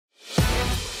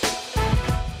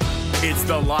It's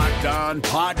the Locked On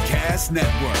Podcast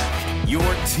Network, your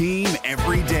team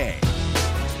every day.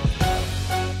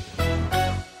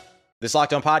 This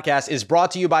Locked On Podcast is brought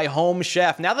to you by Home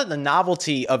Chef. Now that the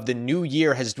novelty of the new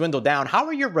year has dwindled down, how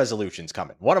are your resolutions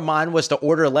coming? One of mine was to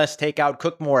order less takeout,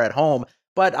 cook more at home,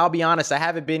 but I'll be honest, I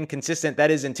haven't been consistent. That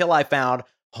is until I found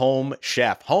Home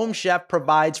Chef. Home Chef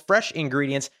provides fresh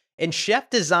ingredients and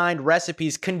chef-designed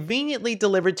recipes conveniently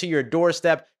delivered to your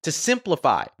doorstep to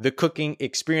simplify the cooking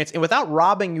experience and without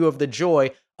robbing you of the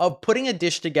joy of putting a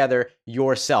dish together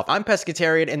yourself. I'm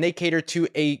pescatarian and they cater to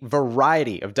a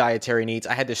variety of dietary needs.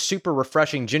 I had this super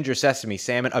refreshing ginger sesame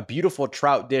salmon, a beautiful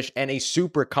trout dish, and a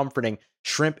super comforting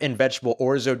shrimp and vegetable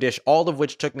orzo dish, all of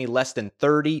which took me less than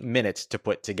 30 minutes to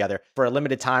put together. For a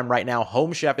limited time right now,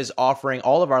 Home Chef is offering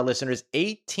all of our listeners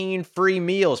 18 free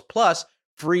meals plus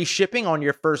free shipping on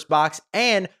your first box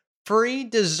and free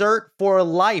dessert for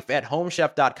life at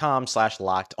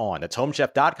homechef.com/lockedon. That's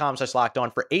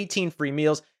homechef.com/lockedon for 18 free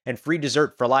meals and free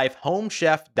dessert for life.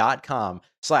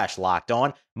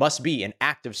 Homechef.com/lockedon. Must be an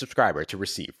active subscriber to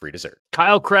receive free dessert.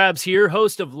 Kyle Krabs here,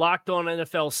 host of Locked On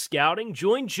NFL Scouting.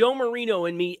 Join Joe Marino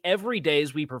and me every day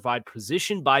as we provide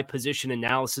position-by-position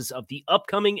analysis of the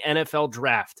upcoming NFL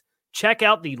Draft. Check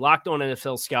out the Locked On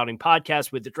NFL Scouting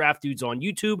podcast with the Draft Dudes on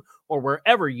YouTube or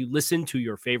wherever you listen to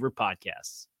your favorite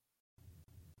podcasts.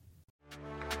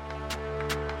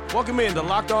 Welcome in to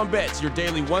Locked On Bets, your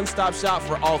daily one-stop shop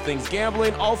for all things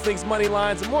gambling, all things money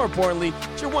lines, and more importantly,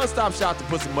 it's your one-stop shop to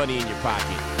put some money in your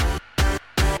pocket.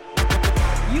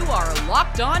 You are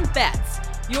Locked On Bets,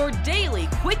 your daily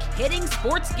quick-hitting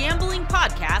sports gambling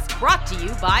podcast brought to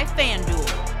you by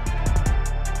FanDuel.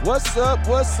 What's up,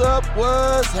 what's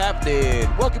happening?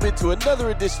 Welcome into another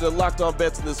edition of Locked On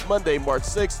Bets on this Monday, March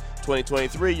 6th,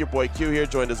 2023. Your boy Q here,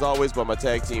 joined as always by my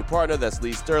tag team partner, that's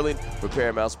Lee Sterling for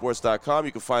ParamountSports.com.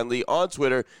 You can find Lee on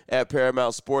Twitter at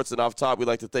Paramount Sports. And off top, we'd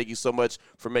like to thank you so much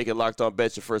for making Locked On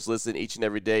Bets your first listen each and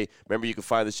every day. Remember, you can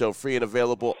find the show free and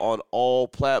available on all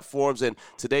platforms. And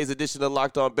today's edition of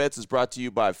Locked On Bets is brought to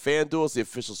you by FanDuel. It's the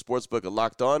official sportsbook of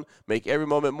Locked On. Make every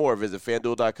moment more. Visit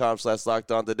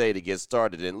FanDuel.com/LockedOn today to get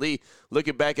started. And Lee,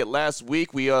 looking back at last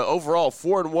week, we overall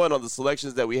 4-1 on the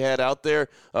selections that we had out there.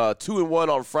 2-1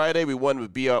 on Friday. We won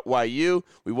with BYU.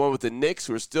 We won with the Knicks,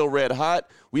 who are still red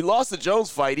hot. We lost the Jones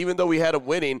fight, even though we had him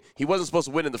winning. He wasn't supposed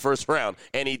to win in the first round,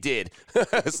 and he did.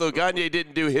 So Gagne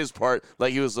didn't do his part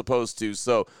like he was supposed to.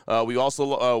 So we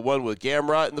also won with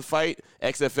Gamrot in the fight.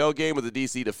 XFL game with the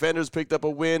DC Defenders picked up a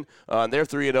win. And they're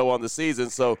 3-0 on the season.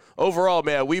 So overall,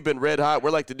 man, we've been red hot.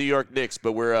 We're like the New York Knicks,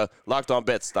 but we're Locked On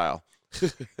Bet style.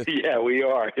 Yeah, we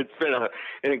are. It's been an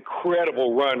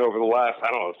incredible run over the last,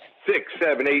 6,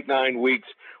 7, 8, 9 weeks,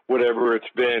 whatever it's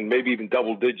been, maybe even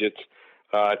double digits.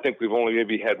 I think we've only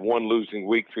maybe had one losing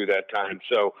week through that time.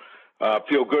 So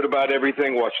feel good about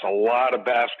everything. Watched a lot of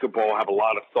basketball, have a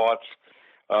lot of thoughts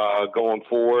going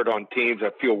forward on teams. I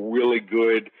feel really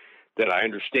good that I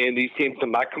understand these teams.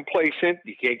 I'm not complacent.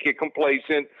 You can't get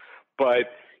complacent.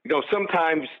 But,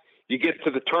 sometimes – you get to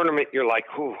the tournament, you're like,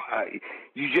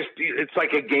 it's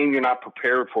like a game you're not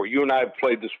prepared for. You and I have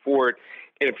played the sport,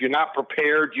 and if you're not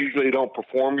prepared, usually you don't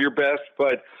perform your best.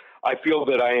 But I feel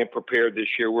that I am prepared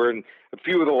this year. We're in a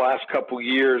few of the last couple of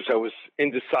years, I was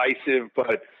indecisive,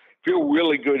 but feel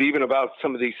really good even about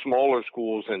some of these smaller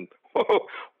schools. And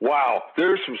wow,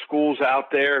 there's some schools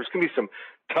out there. There's going to be some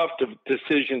tough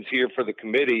decisions here for the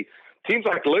committee. Teams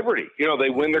like Liberty, they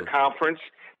win their conference.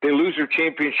 They lose their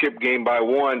championship game by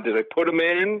 1. Do they put them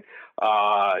in?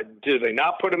 Do they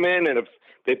not put them in? And if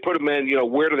they put them in,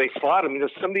 where do they slot them?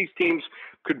 Some of these teams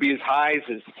could be as high as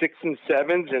 6 and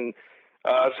 7s, and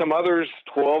some others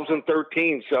 12s and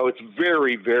 13s. So it's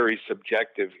very, very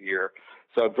subjective here.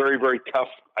 So very, very tough,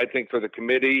 I think, for the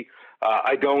committee.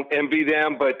 I don't envy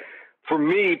them, but for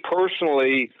me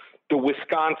personally, the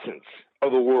Wisconsins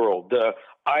of the world, the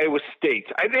Iowa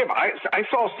State. I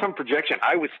saw some projection.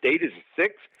 Iowa State is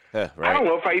 6. Right. I don't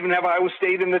know if I even have Iowa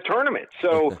State in the tournament.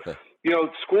 So,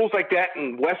 schools like that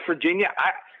in West Virginia,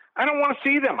 I don't want to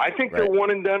see them. I think they're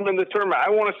one and done in the tournament. I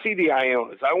want to see the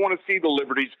Ionas. I want to see the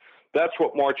Liberties. That's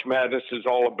what March Madness is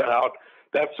all about.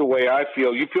 That's the way I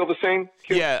feel. You feel the same?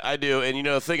 Yeah, I do. And,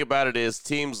 the thing about it is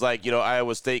teams like,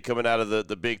 Iowa State coming out of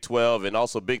the Big 12 and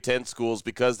also Big 10 schools,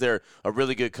 because they're a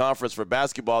really good conference for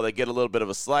basketball, they get a little bit of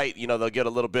a slight. They'll get a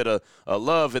little bit of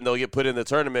love and they'll get put in the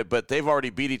tournament, but they've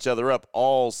already beat each other up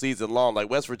all season long. Like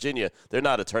West Virginia, they're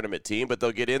not a tournament team, but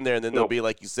they'll get in there and then they'll be,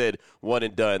 like you said, one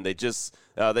and done. They just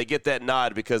they get that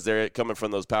nod because they're coming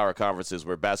from those power conferences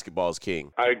where basketball is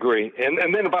king. I agree.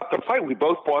 And then about the fight, we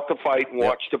both bought the fight and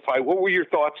watched the fight. What were your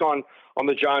thoughts on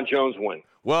the John Jones win?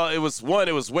 Well, it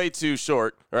was way too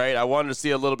short, right? I wanted to see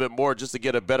a little bit more just to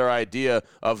get a better idea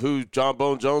of who John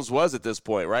Bone Jones was at this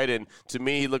point, right? And to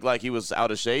me, he looked like he was out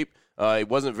of shape. It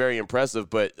wasn't very impressive,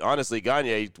 but honestly,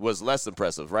 Gagne was less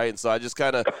impressive, right? And so I just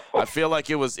I feel like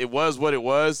it was what it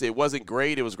was. It wasn't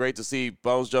great. It was great to see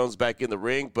Bones Jones back in the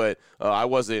ring, but I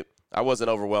wasn't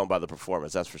overwhelmed by the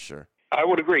performance, that's for sure. I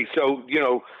would agree. So,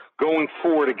 going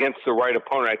forward against the right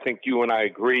opponent, I think you and I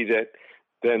agree that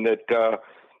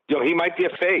he might be a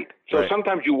fade. So right.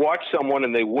 Sometimes you watch someone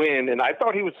and they win, and I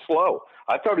thought he was slow.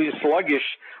 I thought he was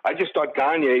sluggish. I just thought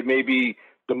Gagne maybe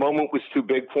the moment was too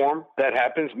big for him. That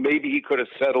happens. Maybe he could have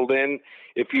settled in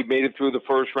if he made it through the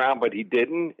first round, but he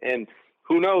didn't. And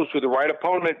who knows, with the right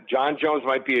opponent, John Jones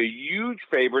might be a huge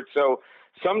favorite. So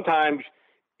sometimes,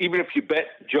 even if you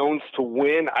bet Jones to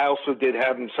win, I also did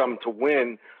have him some to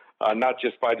win, not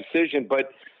just by decision.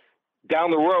 But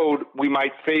down the road, we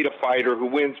might fade a fighter who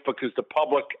wins because the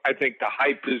public, I think the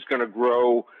hype is going to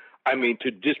grow,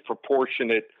 to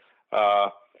disproportionate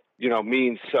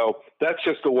means. So that's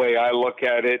just the way I look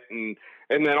at it. And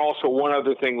then also one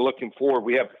other thing looking forward,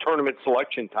 we have tournament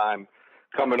selection time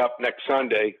coming up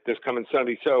this coming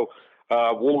Sunday. So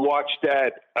we'll watch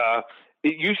that.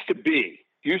 It used to be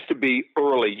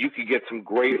early. You could get some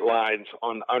great lines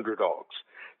on underdogs.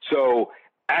 So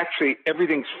actually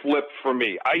everything's flipped for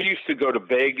me. I used to go to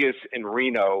Vegas and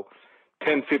Reno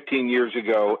 10, 15 years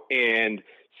ago, and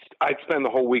I'd spend the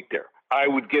whole week there. I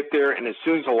would get there, and as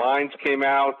soon as the lines came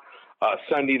out,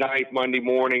 Sunday night, Monday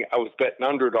morning, I was betting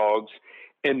underdogs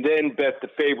and then bet the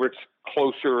favorites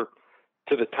closer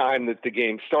to the time that the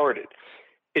game started.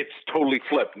 It's totally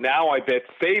flipped. Now I bet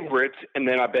favorites, and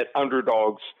then I bet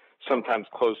underdogs sometimes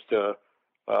close to,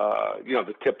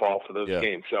 the tip-off of those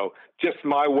games. So just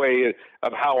my way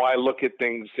of how I look at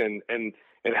things and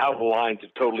how the lines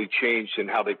have totally changed and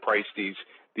how they price these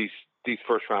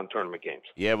first-round tournament games.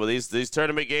 Yeah, well, these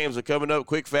tournament games are coming up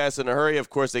quick, fast, in a hurry. Of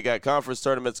course, they got conference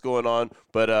tournaments going on,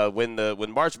 but when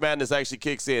March Madness actually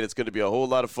kicks in, it's going to be a whole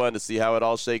lot of fun to see how it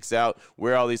all shakes out,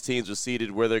 where all these teams are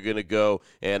seated, where they're going to go,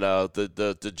 and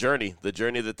the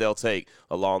journey that they'll take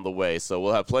along the way. So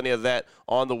we'll have plenty of that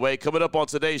on the way. Coming up on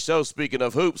today's show, speaking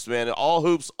of hoops, man, all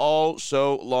hoops all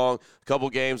show long. A couple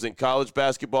games in college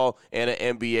basketball and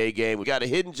an NBA game. We got a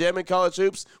hidden gem in college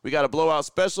hoops. We got a blowout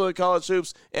special in college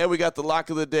hoops, and we got the lock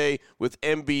of the day with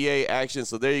NBA action.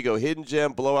 So there you go. Hidden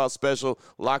gem, blowout special,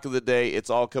 lock of the day. It's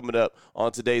all coming up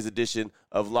on today's edition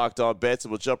of Locked On Bets,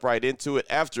 and we'll jump right into it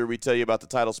after we tell you about the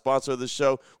title sponsor of the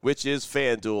show, which is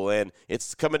FanDuel. And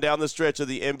it's coming down the stretch of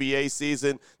the NBA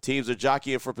season. Teams are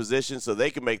jockeying for position so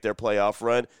they can make their playoff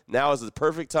run. Now is the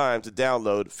perfect time to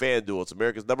download FanDuel. It's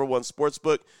America's #1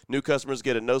 sportsbook. New customers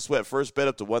get a no-sweat first bet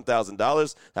up to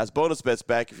 $1,000. That's bonus bets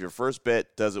back if your first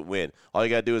bet doesn't win. All you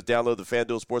got to do is download the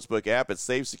FanDuel Sportsbook app. It's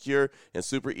safe, secure, and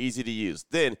super easy to use.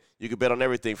 Then you can bet on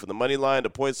everything from the money line to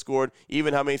points scored,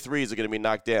 even how many threes are going to be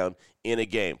knocked down in a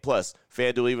game. Plus,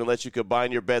 FanDuel even lets you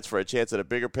combine your bets for a chance at a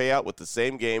bigger payout with the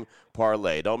same game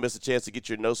parlay. Don't miss a chance to get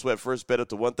your no-sweat first bet up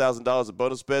to $1,000 in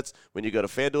bonus bets when you go to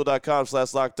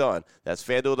FanDuel.com/lockedon. That's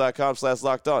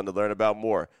FanDuel.com/lockedon to learn about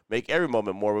more. Make every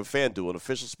moment more with FanDuel, an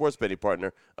official sports betting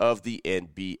partner of the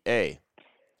NBA.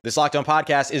 This Locked On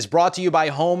podcast is brought to you by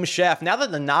Home Chef. Now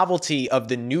that the novelty of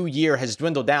the new year has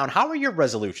dwindled down, how are your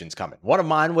resolutions coming? One of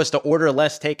mine was to order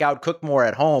less takeout, cook more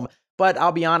at home. But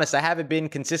I'll be honest, I haven't been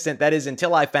consistent. That is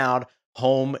until I found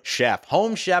Home Chef.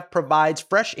 Home Chef provides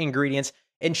fresh ingredients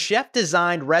and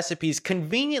chef-designed recipes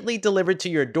conveniently delivered to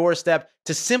your doorstep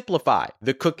to simplify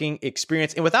the cooking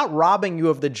experience and without robbing you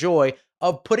of the joy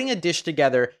of putting a dish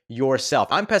together yourself.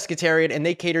 I'm pescatarian, and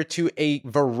they cater to a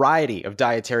variety of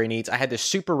dietary needs. I had this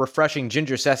super refreshing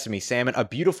ginger sesame salmon, a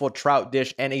beautiful trout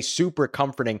dish, and a super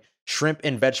comforting shrimp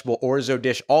and vegetable orzo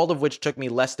dish, all of which took me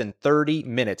less than 30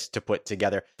 minutes to put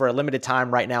together. For a limited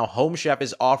time right now, Home Chef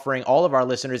is offering all of our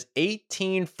listeners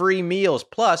 18 free meals,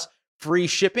 plus free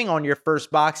shipping on your first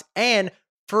box and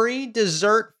free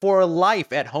dessert for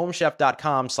life at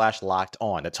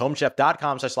homechef.com/lockedon. That's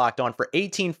homechef.com/lockedon for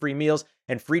 18 free meals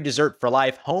and free dessert for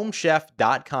life.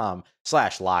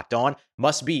 Homechef.com/lockedon.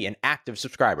 Must be an active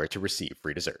subscriber to receive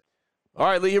free dessert. All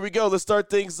right, Lee, here we go. Let's start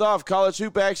things off. College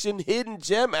hoop action, hidden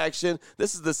gem action.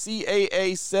 This is the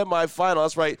CAA semifinal.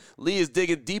 That's right. Lee is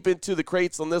digging deep into the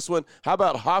crates on this one. How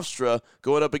about Hofstra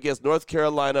going up against North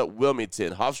Carolina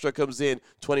Wilmington? Hofstra comes in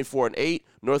 24-8.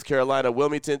 North Carolina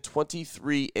Wilmington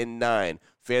 23-9.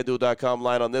 FanDuel.com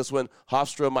line on this one.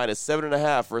 Hofstra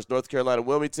 -7.5 versus North Carolina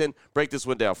Wilmington. Break this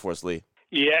one down for us, Lee.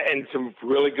 Yeah, and some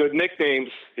really good nicknames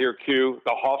here, Q.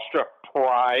 The Hofstra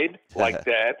Pride, like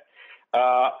that.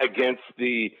 Against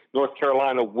the North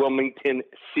Carolina Wilmington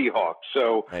Seahawks.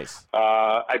 So nice.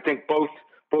 I think both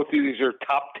Both of these are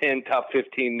top 10, top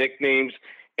 15 nicknames.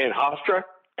 And Hofstra,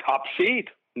 top seed,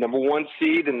 number 1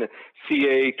 seed in the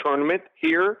CAA tournament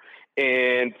here,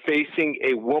 and facing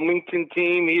a Wilmington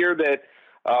team here that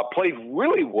played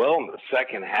really well in the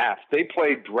second half. They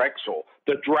played Drexel,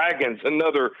 the Dragons,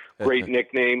 another great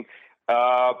nickname.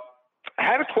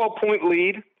 Had a 12-point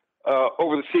lead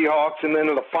over the Seahawks, and then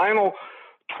in the final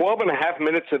 12 and a half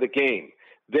minutes of the game,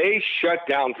 they shut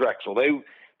down Drexel. They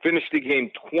finished the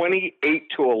game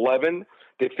 28-11.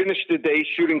 They finished the day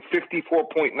shooting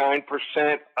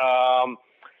 54.9%.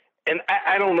 And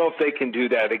I don't know if they can do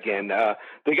that again.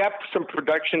 They got some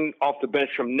production off the bench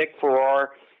from Nick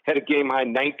Farrar, had a game-high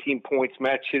 19 points,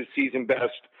 matched his season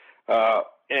best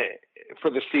for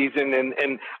the season.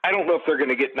 And I don't know if they're going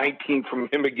to get 19 from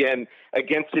him again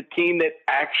against a team that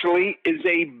actually is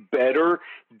a better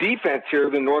defense here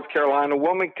than North Carolina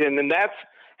Wilmington. And that's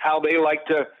how they like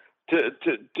to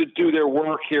do their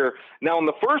work here. Now, in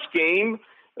the first game,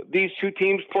 these two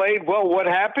teams played, well, what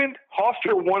happened?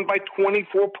 Hofstra won by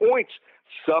 24 points.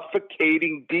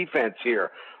 Suffocating defense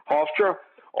here. Hofstra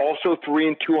also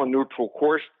 3-2 on neutral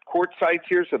court sites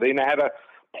here, so they know how to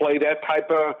play that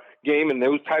type of game in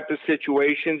those type of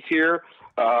situations here.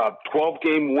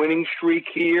 12-game winning streak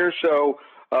here. So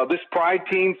this Pride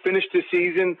team finished the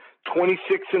season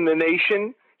 26th in the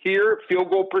nation here. Field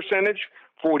goal percentage,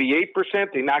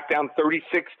 48%. They knocked down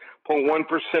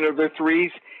 36.1% of their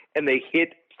threes, and they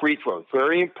hit free throws.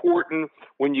 Very important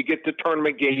when you get to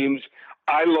tournament games.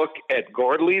 I look at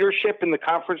guard leadership in the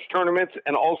conference tournaments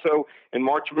and also in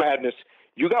March Madness.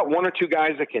 You got 1 or 2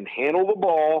 guys that can handle the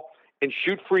ball and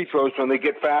shoot free throws when they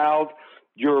get fouled.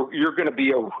 You're going to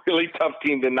be a really tough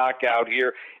team to knock out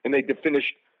here. And they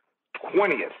finished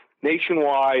 20th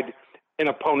nationwide in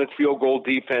opponents' field goal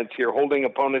defense here, holding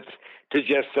opponents to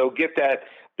just so. Get that.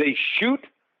 They shoot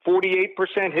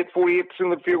 48%, hit 48% of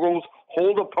the field goals,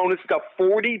 hold opponents to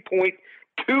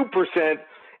 40.2%,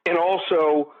 and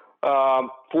also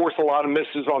force a lot of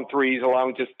misses on threes,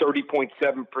 allowing just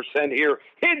 30.7% here.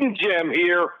 Hidden gem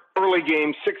here, early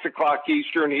game, 6 o'clock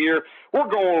Eastern here. We're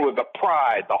going with the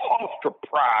Pride, the Hofstra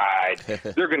Pride.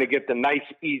 They're going to get the nice,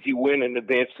 easy win and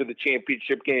advance to the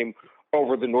championship game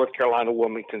over the North Carolina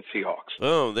Wilmington Seahawks.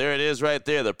 Boom, there it is right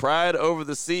there. The Pride over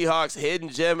the Seahawks. Hidden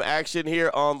gem action here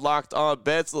on Locked On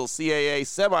Bets. Little CAA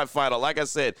semifinal. Like I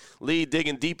said, Lee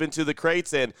digging deep into the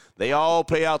crates, and they all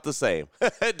pay out the same.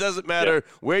 It doesn't matter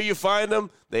where you find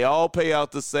them. They all pay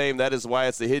out the same. That is why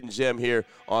it's a hidden gem here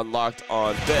on Locked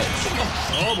On Bets.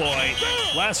 Oh, boy.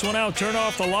 Last one out. Turn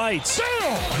off the lights.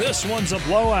 This one's a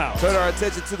blowout. Turn our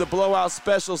attention to the blowout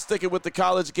special. Sticking with the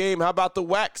college game. How about the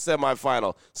WAC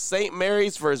semifinal? St.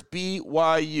 Mary's versus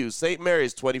BYU. St.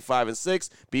 Mary's 25-6.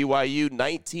 BYU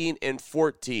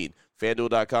 19-14.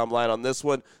 FanDuel.com line on this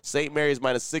one. St. Mary's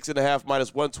 -6.5,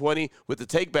 -120, with the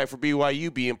takeback for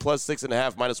BYU being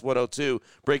 +6.5, -102.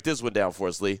 Break this one down for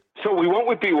us, Lee. So we went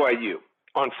with BYU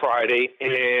on Friday,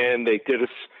 and they did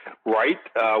us right,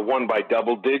 won by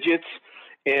double digits.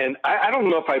 And I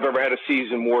don't know if I've ever had a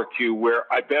season more, Q, where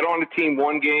I bet on a team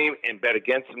one game and bet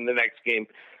against them the next game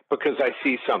because I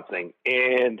see something.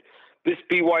 And this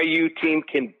BYU team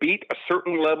can beat a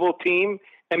certain level team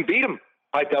and beat them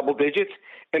by double digits,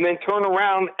 and then turn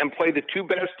around and play the 2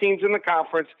 best teams in the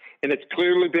conference. And it's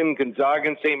clearly been Gonzaga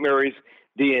and St. Mary's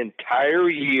the entire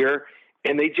year,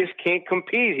 and they just can't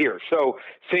compete here. So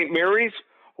St. Mary's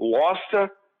lost to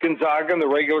Gonzaga in the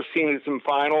regular season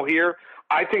final here.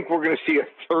 I think we're going to see a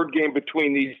third game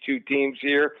between these two teams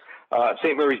here.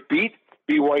 St. Mary's beat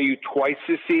BYU twice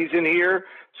this season here,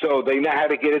 so they know how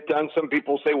to get it done. Some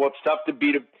people say, well, it's tough to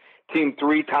beat a team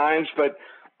 3 times, but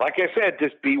like I said,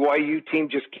 this BYU team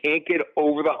just can't get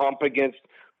over the hump against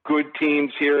good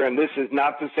teams here, and this is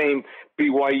not the same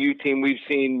BYU team we've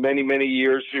seen many, many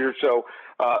years here. So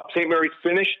St. Mary's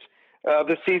finished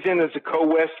the season as a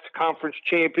Co-West Conference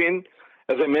champion.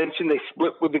 As I mentioned, they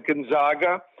split with the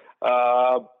Gonzaga,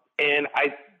 and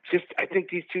I think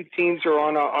these two teams are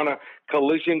on a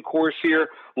collision course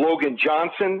here. Logan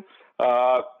Johnson,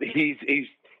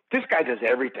 this guy does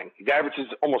everything. He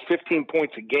averages almost 15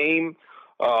 points a game.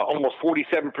 Almost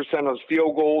 47% of his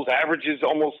field goals, averages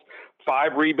almost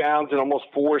 5 rebounds and almost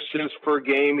 4 assists per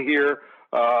game here.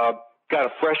 Got a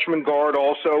freshman guard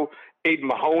also, Aiden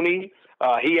Mahoney.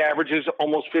 He averages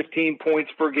almost 15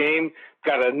 points per game.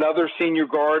 Got another senior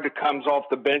guard that comes off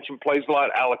the bench and plays a lot,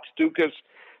 Alex Dukas.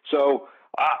 So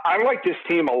I like this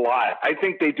team a lot. I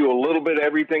think they do a little bit of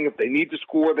everything. If they need to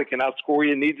score, they can outscore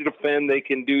you. Need to defend, they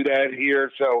can do that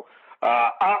here. So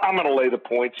I'm going to lay the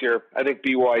points here. I think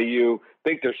BYU, I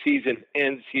think their season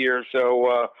ends here.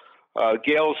 So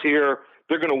Gales here,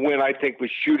 they're going to win, I think,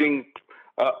 with shooting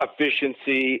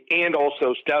efficiency, and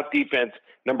also stout defense,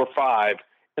 number 5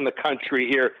 in the country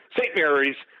here. St.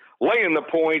 Mary's laying the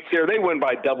points here. They win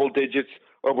by double digits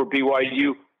over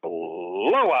BYU.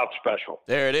 Blowout special.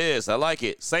 There it is. I like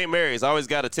it. St. Mary's. I always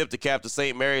got to tip the cap to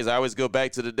St. Mary's. I always go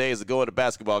back to the days of going to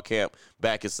basketball camp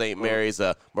back at St. Mary's,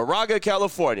 Moraga,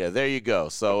 California. There you go.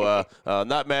 So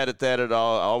not mad at that at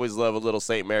all. I always love a little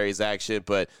St. Mary's action,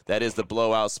 but that is the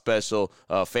blowout special.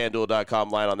 FanDuel.com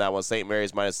line on that one. St.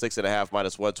 Mary's -6.5,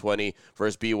 -120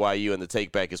 versus BYU, and the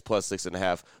takeback is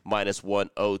 +6.5,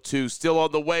 -102. Still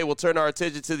on the way. We'll turn our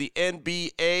attention to the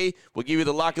NBA. We'll give you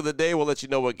the lock of the day. We'll let you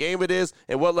know what game it is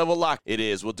and what level lock it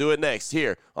is. We'll do it next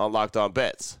here on Locked On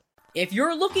Bets. If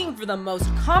you're looking for the most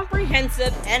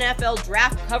comprehensive NFL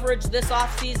draft coverage this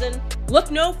offseason,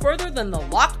 look no further than the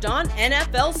Locked On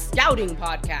NFL Scouting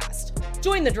Podcast.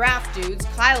 Join the draft dudes,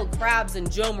 Kyle Krabs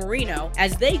and Joe Marino,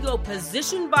 as they go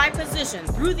position by position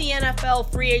through the NFL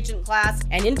free agent class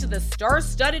and into the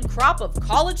star-studded crop of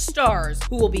college stars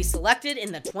who will be selected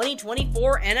in the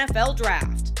 2024 NFL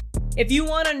Draft. If you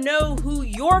want to know who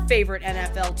your favorite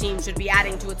NFL team should be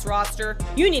adding to its roster,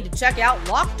 you need to check out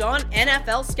Locked On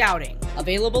NFL Scouting,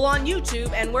 available on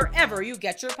YouTube and wherever you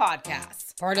get your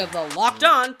podcasts. Part of the Locked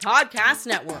On Podcast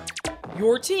Network,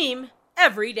 your team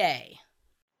every day.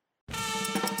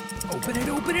 Open it,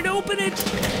 open it, open it.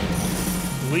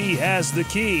 Lee has the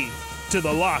key to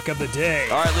the lock of the day.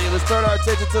 All right, Lee, let's turn our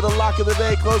attention to the lock of the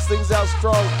day. Close things out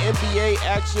strong. NBA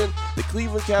action. The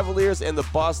Cleveland Cavaliers and the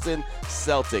Boston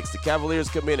Celtics. The Cavaliers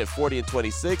come in at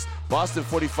 40-26. Boston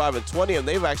 45-20, and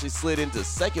they've actually slid into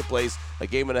second place, a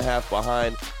game and a half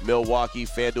behind Milwaukee.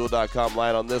 FanDuel.com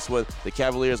line on this one. The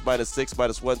Cavaliers -6,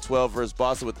 -112 versus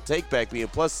Boston, with the takeback being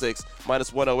 +6,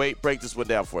 -108. Break this one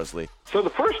down for us, Lee. So the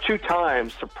first 2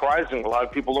 times, surprising, a lot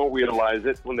of people don't realize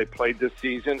it, when they played this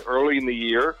season early in the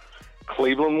year,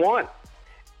 Cleveland won.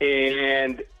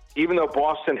 And even though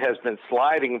Boston has been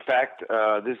sliding, in fact,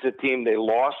 this is a team they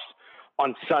lost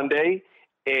on Sunday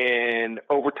in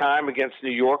overtime against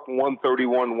New York,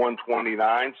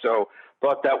 131-129. So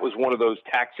thought that was one of those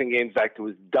taxing games. In fact, it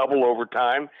was double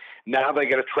overtime. Now they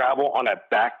got to travel on a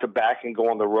back-to-back and go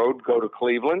on the road, go to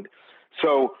Cleveland.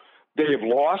 So they've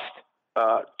lost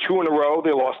 2 in a row.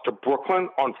 They lost to Brooklyn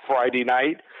on Friday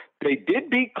night. They did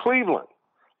beat Cleveland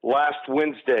last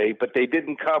Wednesday, but they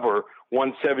didn't cover,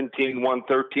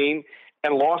 117-113,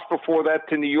 and lost before that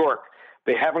to New York.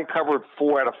 They haven't covered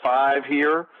 4 out of 5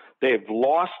 here. They've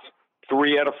lost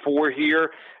 3 out of 4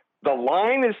 here. The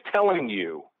line is telling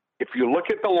you, if you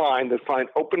look at the line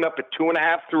opened up at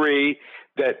 2.5, 3,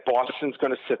 that Boston's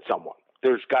going to sit someone.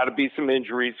 There's got to be some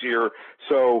injuries here.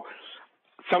 So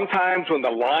sometimes when the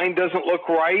line doesn't look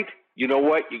right, you know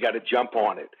what? You got to jump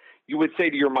on it. You would say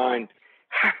to your mind,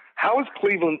 how is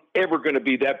Cleveland ever going to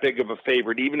be that big of a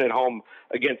favorite, even at home,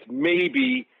 against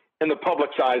maybe, in the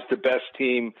public's eyes, the best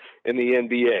team in the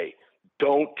NBA?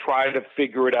 Don't try to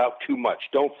figure it out too much.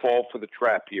 Don't fall for the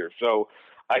trap here. So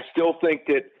I still think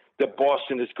that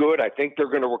Boston is good. I think they're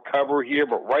going to recover here.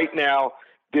 But right now,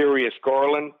 Darius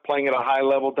Garland playing at a high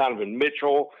level, Donovan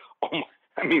Mitchell,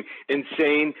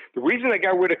 insane. The reason they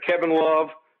got rid of Kevin Love,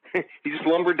 he just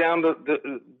lumbered down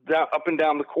up and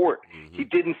down the court. Mm-hmm. He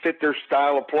didn't fit their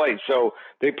style of play. So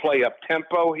they play up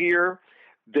tempo here.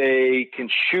 They can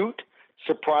shoot.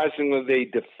 Surprisingly, they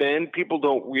defend. People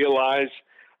don't realize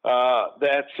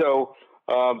that. So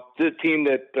the team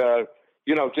that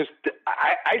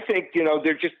I think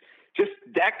they're just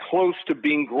that close to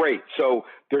being great. So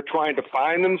they're trying to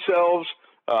find themselves.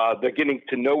 They're getting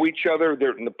to know each other.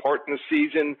 They're in the part in the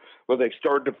season where they've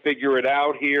started to figure it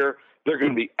out here. They're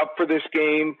going to be up for this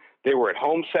game. They were at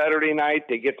home Saturday night.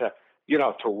 They get to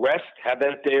rest, have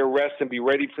that day of rest, and be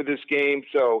ready for this game.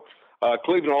 So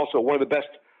Cleveland also one of the best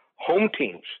home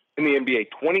teams in the NBA,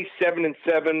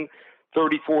 27-7,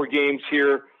 34 games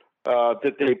here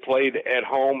that they played at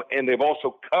home, and they've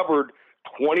also covered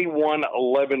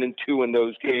 21-11-2 in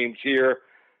those games here.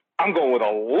 I'm going with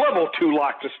a level 2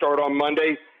 lock to start on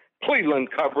Monday. Cleveland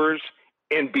covers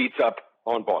and beats up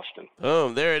on Boston.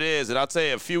 There it is. And I'll tell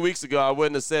you, a few weeks ago, I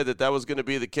wouldn't have said that was going to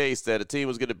be the case, that a team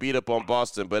was going to beat up on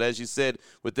Boston. But as you said,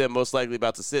 with them most likely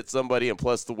about to sit somebody, and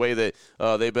plus the way that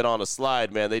they've been on a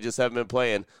slide, man, they just haven't been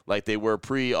playing like they were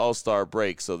pre-All-Star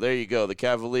break. So there you go. The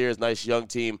Cavaliers, nice young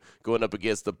team going up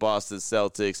against the Boston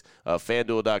Celtics.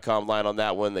 FanDuel.com line on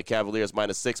that one. The Cavaliers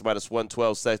 -6,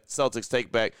 -112. Celtics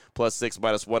take back +6,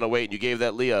 -108. And you gave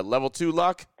that, Leah, level 2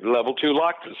 lock? Level 2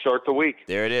 lock to start the week.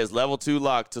 There it is. Level 2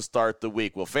 lock to start the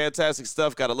week. Well, fantastic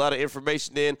stuff. Got a lot of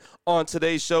information in on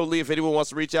today's show. Lee, if anyone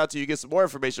wants to reach out to you, get some more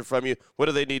information from you, what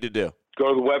do they need to do?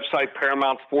 Go to the website,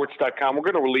 ParamountSports.com. We're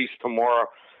going to release tomorrow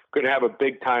going to have a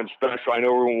big-time special. I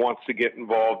know everyone wants to get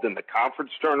involved in the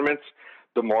conference tournaments,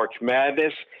 the March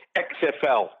Madness,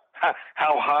 XFL.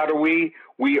 How hot are we?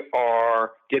 We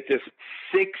are, get this,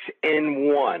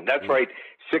 6-1. That's right,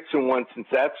 6-1 since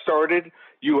that started.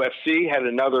 UFC had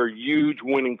another huge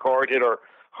winning card, hit our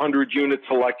 100-unit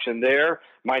selection there.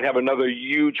 Might have another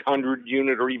huge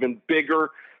 100-unit or even bigger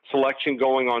selection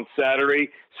going on Saturday.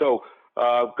 So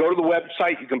go to the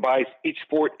website. You can buy each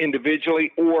sport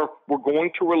individually, or we're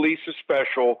going to release a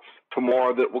special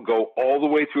tomorrow that will go all the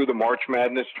way through the March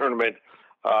Madness tournament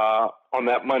on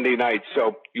that Monday night.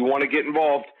 So you want to get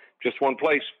involved, just one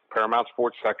place,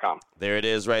 ParamountSports.com. There it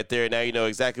is right there. Now you know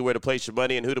exactly where to place your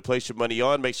money and who to place your money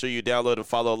on. Make sure you download and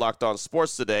follow Locked On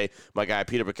Sports today. My guy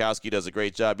Peter Bukowski does a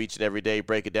great job each and every day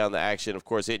breaking down the action, of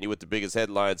course, hitting you with the biggest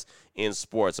headlines in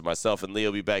sports. And myself and Leo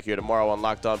will be back here tomorrow on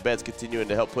Locked On Bets, continuing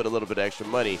to help put a little bit of extra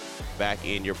money back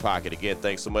in your pocket. Again,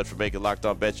 thanks so much for making Locked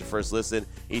On Bets your first listen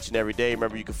each and every day.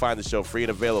 Remember, you can find the show free and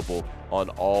available on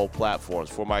all platforms.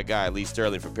 For my guy, Lee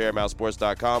Sterling from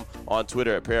ParamountSports.com, on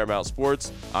Twitter at Paramount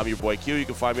Sports. I'm your boy Q. You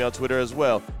can find me on Twitter as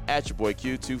well, at your boy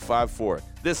Q254.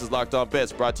 This is Locked On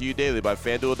Bets, brought to you daily by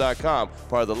FanDuel.com,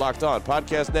 part of the Locked On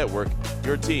Podcast Network,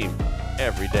 your team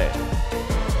every day.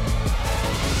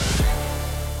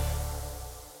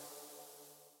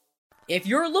 If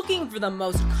you're looking for the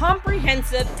most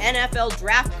comprehensive NFL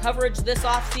draft coverage this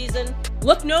offseason,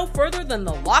 look no further than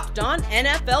the Locked On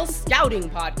NFL Scouting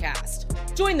Podcast.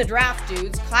 Join the draft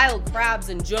dudes, Kyle Krabs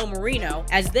and Joe Marino,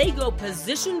 as they go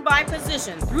position by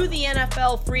position through the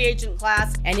NFL free agent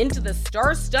class and into the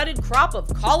star-studded crop of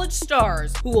college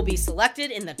stars who will be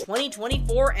selected in the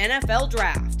 2024 NFL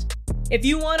Draft. If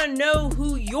you want to know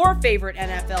who your favorite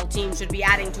NFL team should be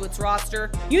adding to its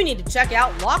roster, you need to check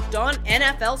out Locked On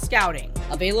NFL Scouting,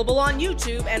 available on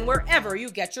YouTube and wherever you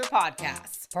get your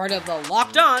podcasts. Part of the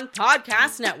Locked On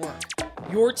Podcast Network,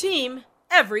 your team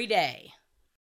every day.